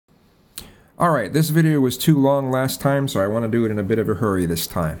Alright, this video was too long last time, so I want to do it in a bit of a hurry this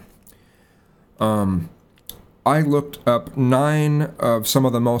time. I looked up 9 of some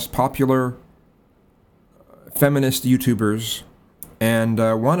of the most popular feminist YouTubers and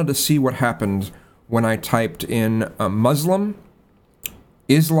wanted to see what happened when I typed in Muslim,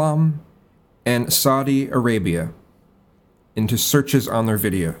 Islam, and Saudi Arabia into searches on their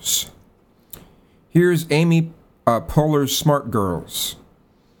videos. Here's Amy Poehler's Smart Girls.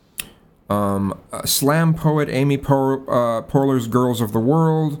 Slam poet Amy Poehler's Girls of the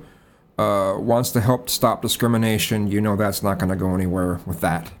World wants to help stop discrimination. You know that's not going to go anywhere with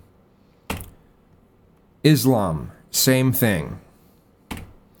that. Islam, same thing.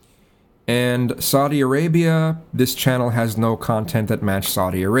 And Saudi Arabia, this channel has no content that matched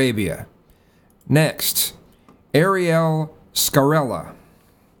Saudi Arabia. Next, Ariel Scarella.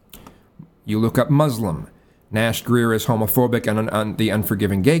 You look up Muslim. Nash Greer is homophobic and the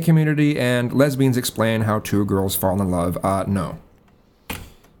unforgiving gay community, and lesbians explain how 2 girls fall in love. No.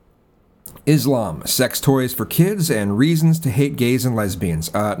 Islam, sex toys for kids and reasons to hate gays and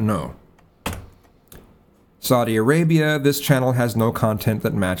lesbians. No. Saudi Arabia, this channel has no content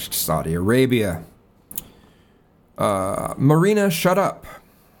that matched Saudi Arabia. Marina, shut up.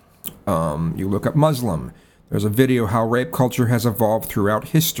 You look up Muslim. There's a video how rape culture has evolved throughout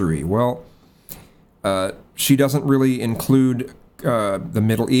history. Well, she doesn't really include the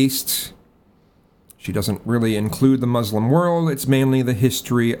Middle East. She doesn't really include the Muslim world. It's mainly the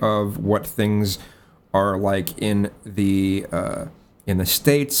history of what things are like in the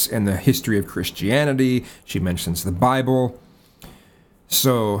States and the history of Christianity. She mentions the Bible.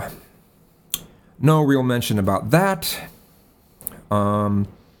 So, no real mention about that.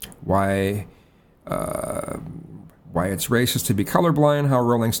 Why it's racist to be colorblind, how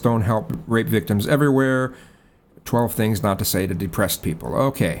Rolling Stone helped rape victims everywhere, 12 things not to say to depressed people.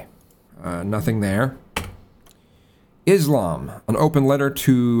 Okay, nothing there. Islam, an open letter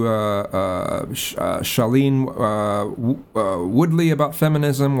to Shailene Woodley about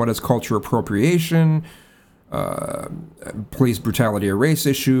feminism, what is culture appropriation, police brutality or race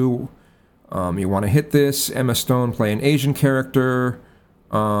issue. You want to hit this. Emma Stone play an Asian character.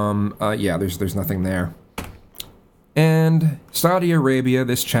 Yeah, there's nothing there. And Saudi Arabia,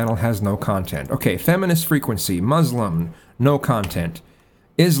 this channel has no content. Okay, feminist frequency, Muslim, no content.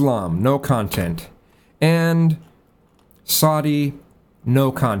 Islam, no content. And Saudi,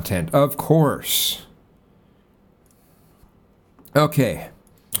 no content, of course. Okay.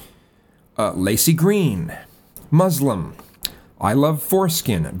 Lacey Green, Muslim. I love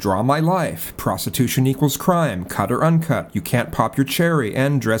foreskin, draw my life, prostitution equals crime, cut or uncut, you can't pop your cherry,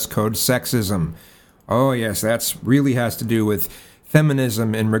 and dress code sexism. Oh yes, that really has to do with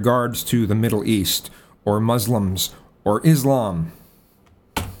feminism in regards to the Middle East, or Muslims, or Islam.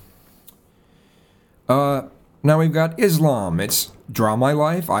 Now we've got Islam. It's Draw My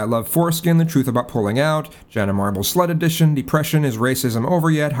Life, I Love Foreskin, The Truth About Pulling Out, Jenna Marble Slut Edition, Depression, Is Racism Over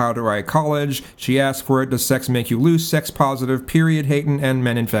Yet, How Do I College, She Asked For It, Does Sex Make You Loose, Sex Positive, Period Hatin', and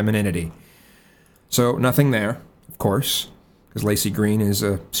Men in Femininity. So, nothing there, of course, because Lacey Green is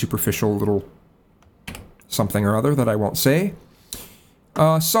a superficial little something or other that I won't say.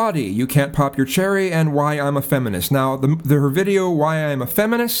 Saudi, You Can't Pop Your Cherry, and Why I'm a Feminist. Now, her video, Why I'm a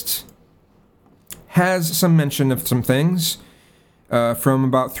Feminist, has some mention of some things. From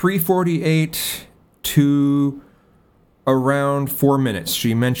about 3:48 to around 4 minutes.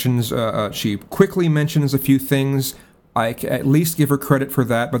 She mentions, she quickly mentions a few things. I can at least give her credit for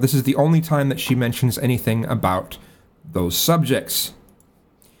that, but this is the only time that she mentions anything about those subjects.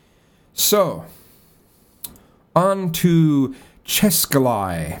 So, on to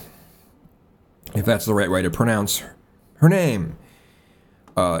Cheskalai, if that's the right way to pronounce her name.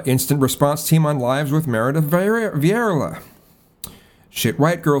 Instant response team on lives with Meredith Vieira. Shit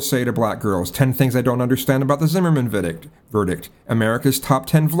white girls say to black girls. 10 things I don't understand about the Zimmerman verdict. America's top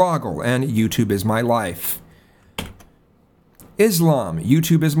 10 vloggle. And YouTube is my life. Islam.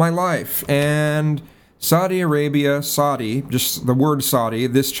 YouTube is my life. And Saudi Arabia. Saudi. Just the word Saudi.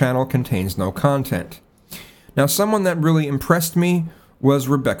 This channel contains no content. Now, someone that really impressed me was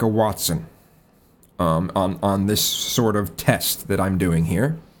Rebecca Watson. On this sort of test that I'm doing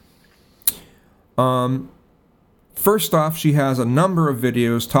here. First off, she has a number of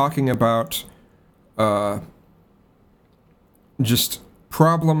videos talking about just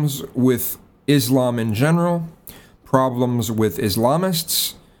problems with Islam in general, problems with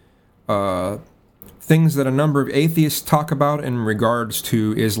Islamists, things that a number of atheists talk about in regards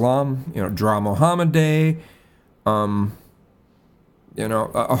to Islam, you know, Draw Muhammad Day, you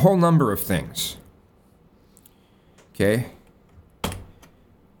know, a whole number of things. Okay.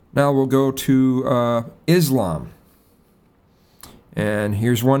 Now we'll go to Islam. And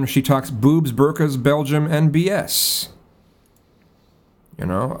here's one. She talks boobs, burqas, Belgium, and BS. You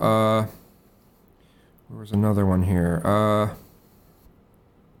know, where's another one here?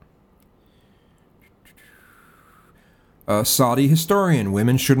 Saudi historian,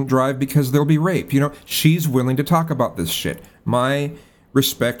 women shouldn't drive because they'll be raped. You know, she's willing to talk about this shit. My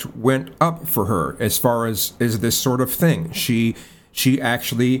respect went up for her as far as this sort of thing. She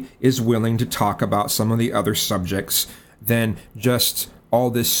actually is willing to talk about some of the other subjects than just all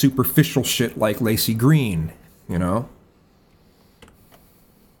this superficial shit like Lacey Green, you know?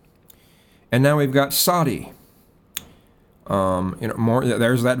 And now we've got Saudi. You know, more.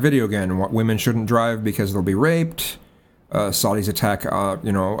 There's that video again. What women shouldn't drive because they'll be raped. Saudi's attack,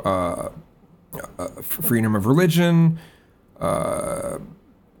 freedom of religion.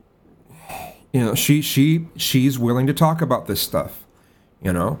 You know, she's willing to talk about this stuff.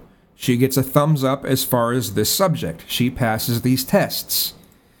 You know, she gets a thumbs up as far as this subject. She passes these tests.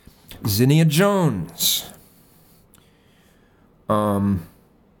 Zinnia Jones.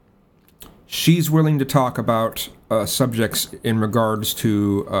 She's willing to talk about subjects in regards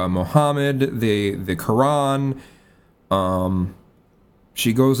to Muhammad, the Quran.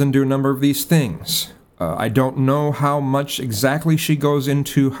 She goes into a number of these things. I don't know how much exactly she goes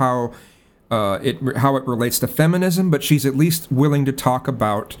into how it relates to feminism, but she's at least willing to talk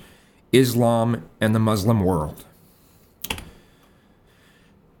about Islam and the Muslim world.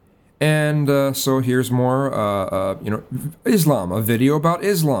 And so here's more, you know, Islam, a video about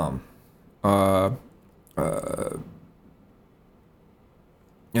Islam.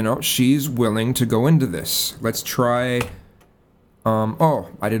 You know, she's willing to go into this. Let's try. Oh,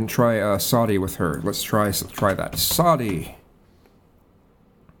 I didn't try Saudi with her. Let's try that. Saudi.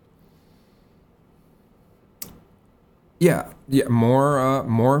 Yeah,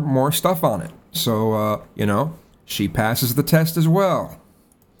 more stuff on it. So, you know, she passes the test as well.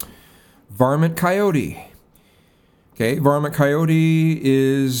 Varmint Coyote. Okay, Varmint Coyote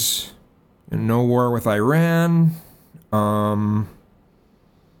is no war with Iran.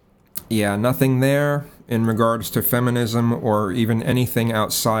 Yeah, nothing there in regards to feminism or even anything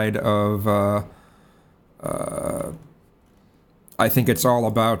outside of, I think it's all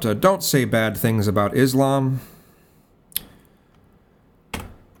about, don't say bad things about Islam.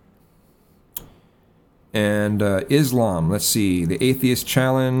 And Islam, let's see, the Atheist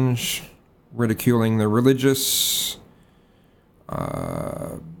Challenge, ridiculing the religious.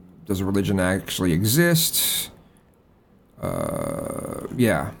 Does a religion actually exist?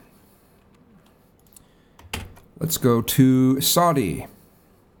 Yeah. Let's go to Saudi.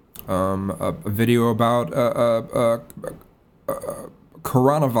 A video about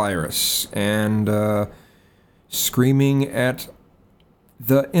coronavirus and screaming at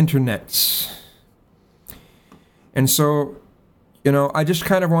the internets. And so, you know, I just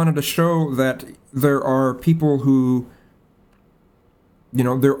kind of wanted to show that there are people who, you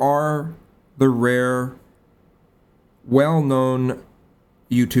know, there are the rare, well-known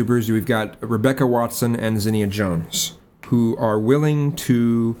YouTubers. We've got Rebecca Watson and Zinnia Jones, who are willing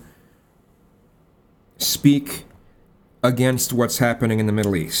to speak against what's happening in the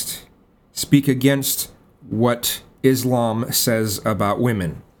Middle East, speak against what Islam says about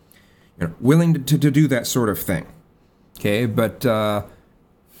women, you know, willing to do that sort of thing. Okay, but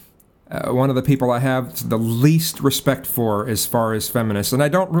one of the people I have the least respect for as far as feminists, and I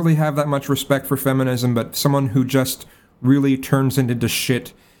don't really have that much respect for feminism, but someone who just really turns it into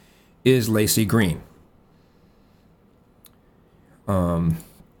shit is Lacey Green.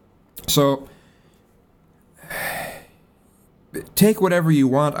 So take whatever you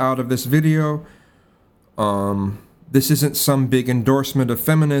want out of this video. This isn't some big endorsement of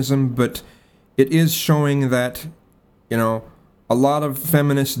feminism, but it is showing that, you know, a lot of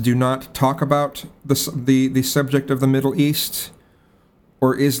feminists do not talk about the subject of the Middle East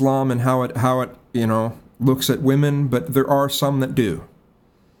or Islam and how it you know, looks at women, but there are some that do.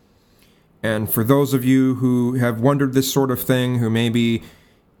 And for those of you who have wondered this sort of thing, who maybe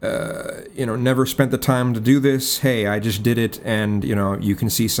you know, never spent the time to do this, hey, I just did it, and you know, you can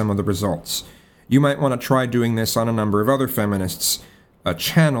see some of the results. You might want to try doing this on a number of other feminists'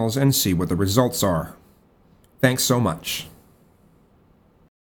 channels and see what the results are. Thanks so much.